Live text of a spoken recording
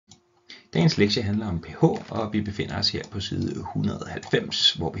Dagens lektie handler om pH, og vi befinder os her på side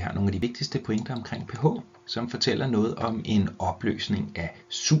 190, hvor vi har nogle af de vigtigste pointer omkring pH, som fortæller noget om en opløsning af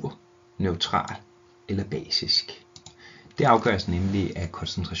sur, neutral eller basisk. Det afgøres nemlig af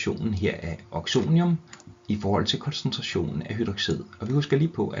koncentrationen her af oxonium i forhold til koncentrationen af hydroxid. Og vi husker lige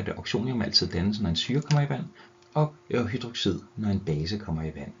på, at oxonium altid dannes, når en syre kommer i vand, og hydroxid, når en base kommer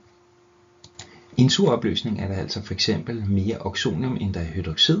i vand. I en sur opløsning er der altså for eksempel mere oxonium, end der er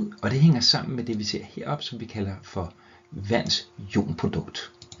hydroxid, og det hænger sammen med det, vi ser heroppe, som vi kalder for vands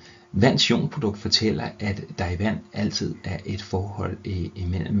ionprodukt. Vands ionprodukt fortæller, at der i vand altid er et forhold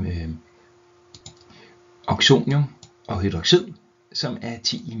imellem oxonium og hydroxid, som er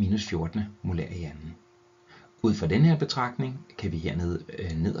 10⁻14 molær i anden. Ud fra den her betragtning kan vi hernede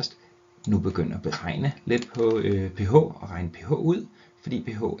nederst nu begynde at beregne lidt på pH og regne pH ud, fordi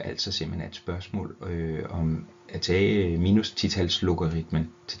pH altså simpelthen er et spørgsmål om at tage minus 10-tals logaritmen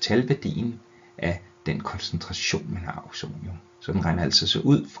til talværdien af den koncentration, man har af oxonium. Så den regner altså så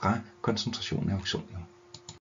ud fra koncentrationen af oxonium.